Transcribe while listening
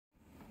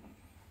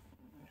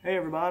Hey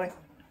everybody,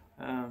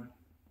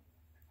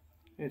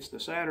 it's the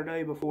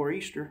Saturday before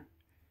Easter,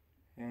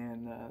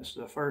 and this is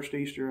the first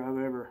Easter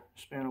I've ever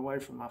spent away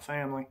from my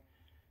family.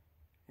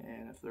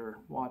 And if they're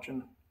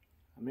watching,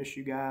 I miss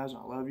you guys,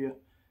 I love you,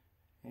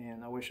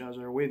 and I wish I was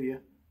there with you.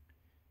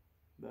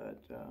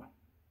 But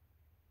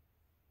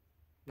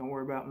don't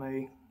worry about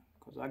me,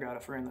 because I got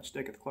a friend that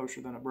sticketh closer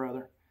than a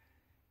brother,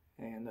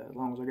 and as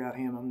long as I got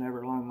him, I'm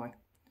never lonely.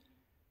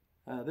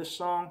 This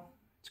song,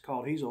 it's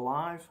called He's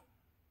Alive.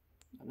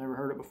 I've never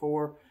heard it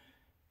before.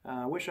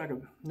 I wish I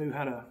knew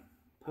how to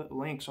put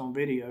links on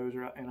videos,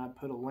 and I'd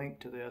put a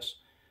link to this.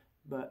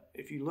 But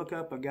if you look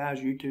up a guy's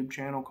YouTube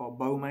channel called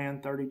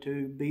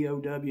Bowman32,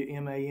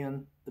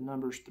 B-O-W-M-A-N, the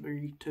numbers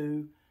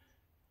 32,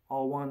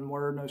 all one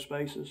word, no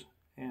spaces,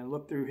 and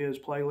look through his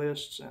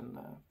playlists and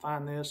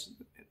find this.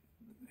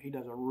 He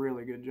does a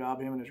really good job.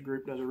 Him and his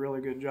group does a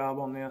really good job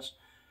on this.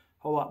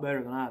 A whole lot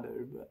better than I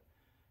do. But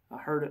I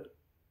heard it,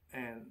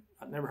 and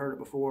I'd never heard it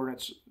before, and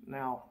it's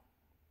now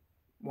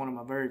one of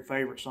my very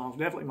favorite songs.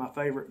 Definitely my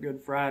favorite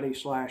Good Friday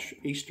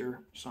 /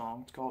 Easter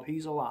song. It's called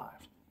He's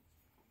Alive.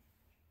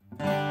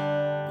 Once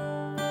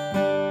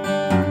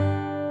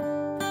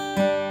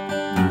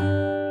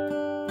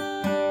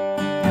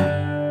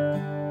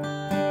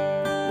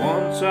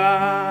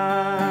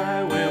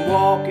I went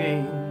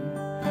walking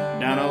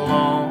down a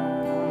long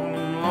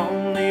and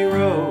lonely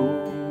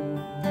road.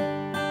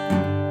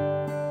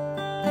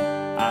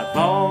 I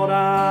thought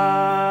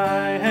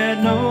I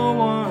had no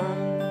one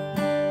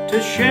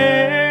to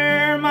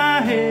share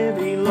my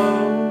heavy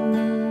load.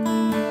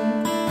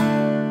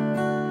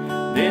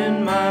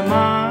 Then my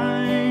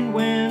mind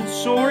went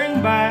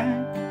soaring back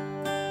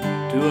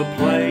to a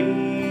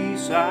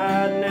place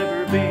I'd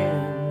never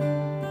been,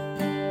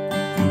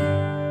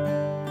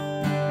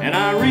 and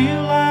I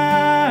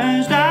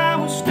realized I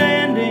was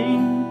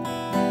standing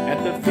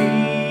at the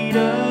feet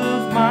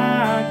of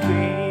my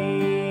King.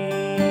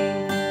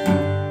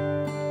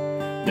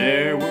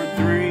 There were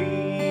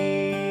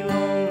 3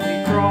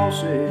 lonely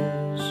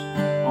crosses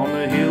on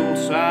the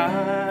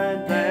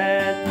hillside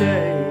that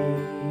day.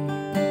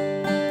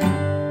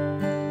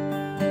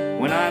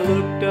 When I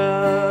looked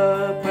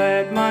up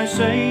at my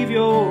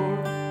Savior,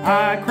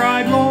 I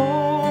cried,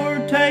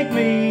 Lord, take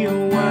me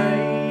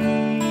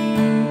away.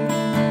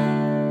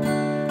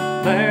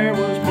 There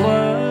was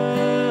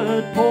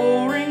blood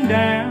pouring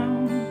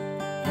down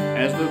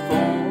as the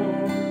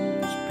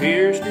thorns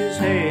pierced his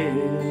head.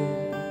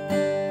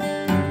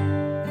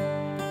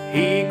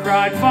 He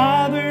cried,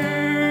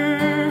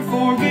 Father,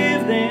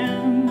 forgive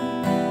them,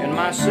 and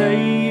my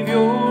Savior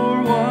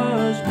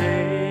was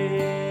dead.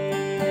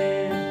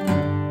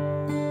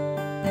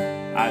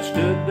 I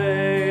stood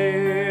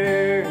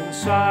there in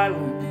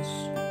silence,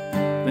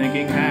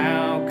 thinking,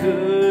 how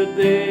could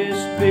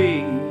this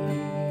be?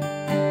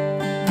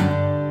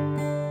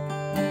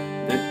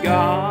 That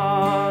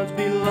God's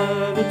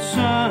beloved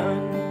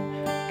Son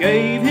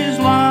gave his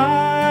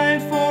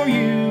life for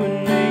you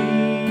and me.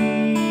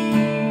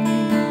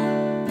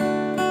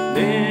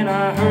 Then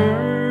I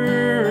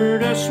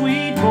heard a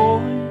sweet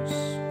voice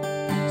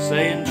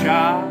saying,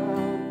 child,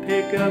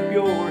 pick up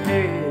your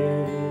head.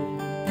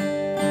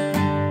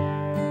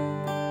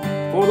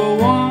 For the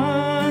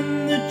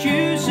one that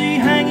you see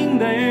hanging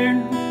there,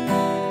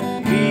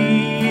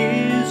 he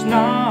is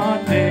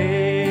not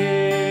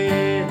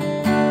dead.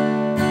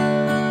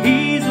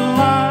 He's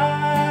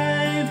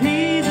alive,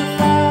 he's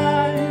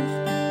alive.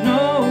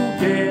 No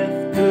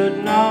death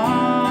could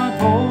not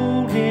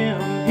hold him.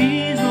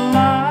 He's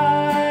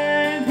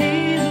alive,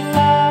 he's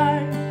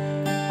alive.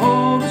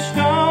 Oh, the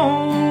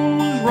stone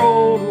was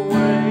rolled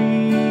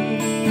away.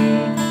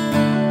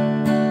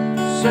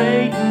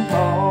 Satan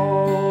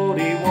thought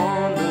he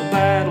won the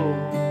battle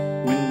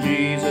when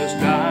Jesus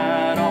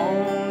died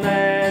on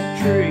that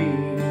tree.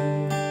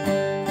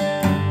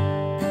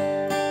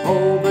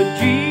 Oh, but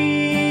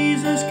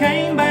Jesus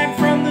came back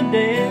from the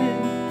dead,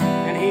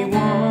 and he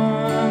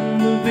won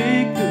the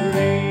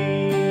victory.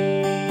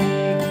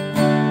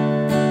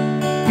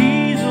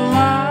 He's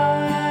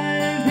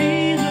alive,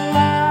 he's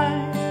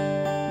alive.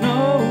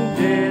 No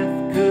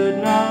death could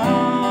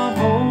not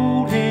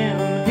hold him.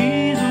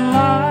 He's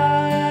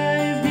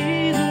alive,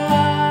 he's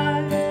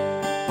alive.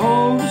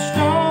 Oh, the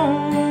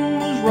stone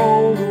was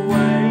rolled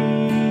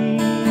away.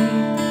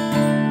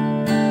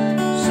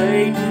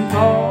 Satan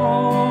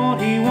thought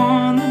he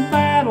won the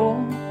battle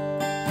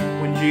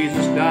when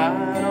Jesus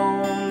died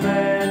on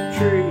that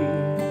tree.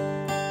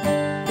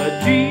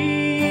 But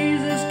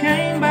Jesus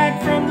came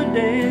back from the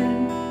dead,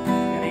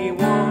 and he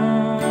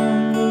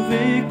won the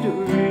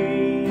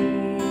victory.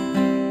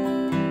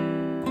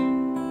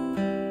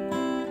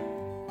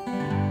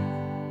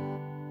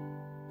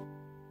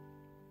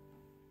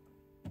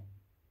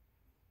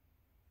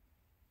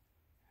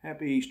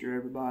 Happy Easter,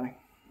 everybody.